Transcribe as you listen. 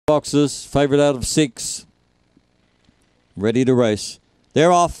Boxes, favourite out of 6. Ready to race.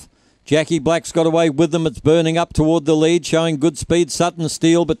 They're off. Jackie Black's got away with them. It's burning up toward the lead, showing good speed. Sutton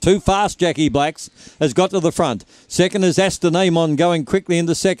Steel, but too fast. Jackie Black's has got to the front. Second is Aston Amon going quickly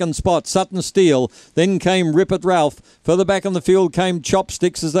into second spot. Sutton Steel. Then came Rip It Ralph. Further back in the field came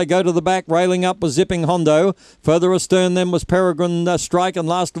Chopsticks as they go to the back. Railing up was Zipping Hondo. Further astern then was Peregrine Strike. And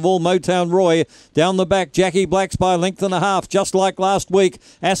last of all, Motown Roy. Down the back, Jackie Black's by a length and a half, just like last week.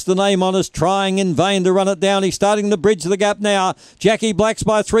 Aston Amon is trying in vain to run it down. He's starting to bridge the gap now. Jackie Black's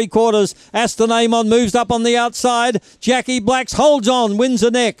by 3/4. Aston Amon moves up on the outside. Jackie Black's holds on, wins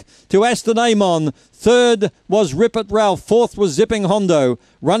a neck to Aston Amon. Third was Rip It Ralph. Fourth was Zipping Hondo.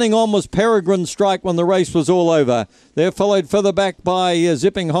 Running on was Peregrine Strike when the race was all over. They're followed further back by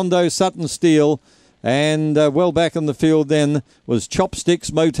Zipping Hondo, Sutton Steel. And well back in the field then was Chopsticks,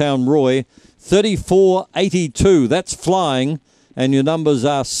 Motown Roy. 34.82. That's flying. And your numbers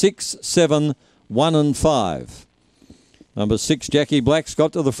are 6, 7, 1 and 5. Number 6, Jackie Black's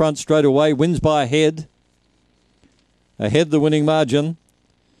got to the front straight away. Wins by a head. Ahead the winning margin.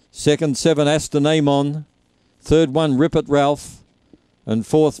 Second, 7, Aston Amon. Third one, Rip It Ralph. And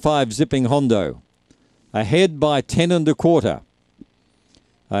fourth, 5, Zipping Hondo. Ahead by 10 1/4.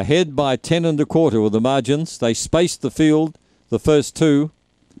 Ahead by 10 1/4 with the margins. They spaced the field, the first two.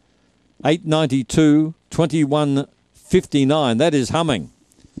 8.92, 21.59. That is humming.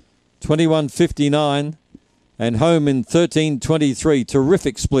 21.59. And home in 13.23.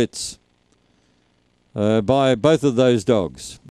 Terrific splits by both of those dogs.